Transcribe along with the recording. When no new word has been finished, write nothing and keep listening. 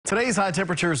Today's high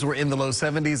temperatures were in the low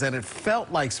 70s and it felt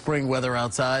like spring weather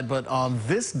outside, but on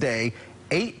this day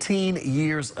 18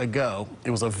 years ago,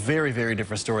 it was a very, very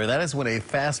different story. That is when a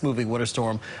fast-moving winter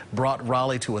storm brought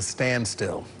Raleigh to a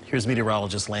standstill. Here's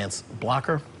meteorologist Lance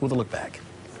Blocker with a look back.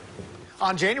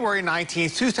 On January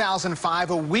 19, 2005,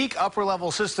 a weak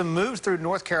upper-level system moved through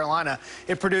North Carolina.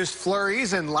 It produced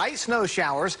flurries and light snow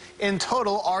showers. In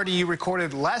total, RDU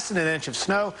recorded less than an inch of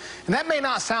snow. And that may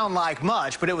not sound like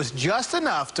much, but it was just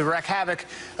enough to wreak havoc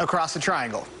across the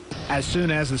triangle. As soon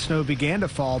as the snow began to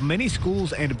fall, many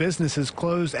schools and businesses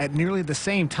closed at nearly the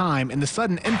same time, and the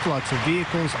sudden influx of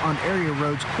vehicles on area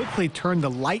roads quickly turned the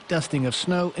light dusting of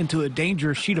snow into a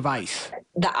dangerous sheet of ice.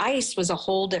 The ice was a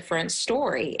whole different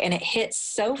story, and it hit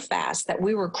so fast that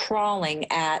we were crawling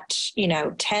at,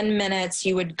 10 minutes,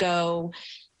 you would go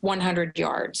 100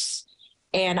 yards.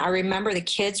 And I remember the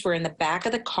kids were in the back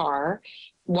of the car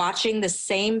watching the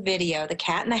same video, The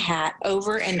Cat in the Hat,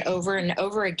 over and over and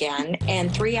over again.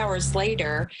 And 3 hours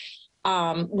later,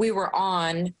 we were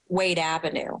on Wade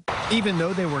Avenue. Even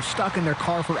though they were stuck in their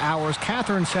car for hours,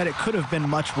 Catherine said it could have been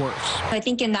much worse. I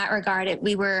think in that regard,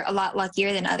 we were a lot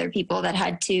luckier than other people that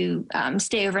had to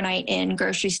stay overnight in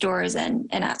grocery stores and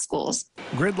at schools.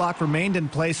 Gridlock remained in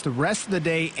place the rest of the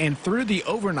day and through the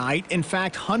overnight. In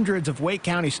fact, hundreds of Wake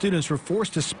County students were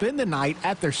forced to spend the night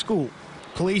at their school.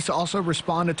 Police also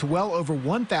responded to well over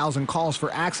 1,000 calls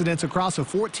for accidents across a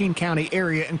 14-county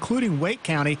area, including Wake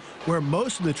County, where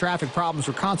most of the traffic problems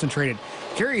were concentrated.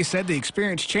 Carrie said the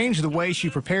experience changed the way she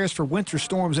prepares for winter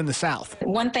storms in the South.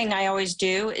 One thing I always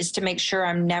do is to make sure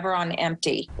I'm never on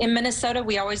empty. In Minnesota,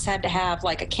 we always had to have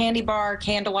like a candy bar,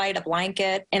 candlelight, a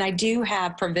blanket, and I do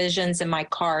have provisions in my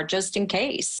car just in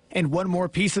case. And one more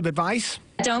piece of advice.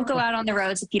 Don't go out on the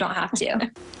roads if you don't have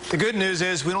to. The good news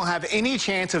is we don't have any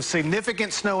chance of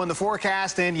significant snow in the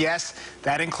forecast, and yes,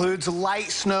 that includes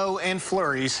light snow and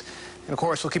flurries. And of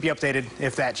course, we'll keep you updated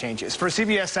if that changes. For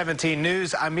CBS 17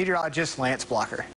 News, I'm meteorologist Lance Blocker.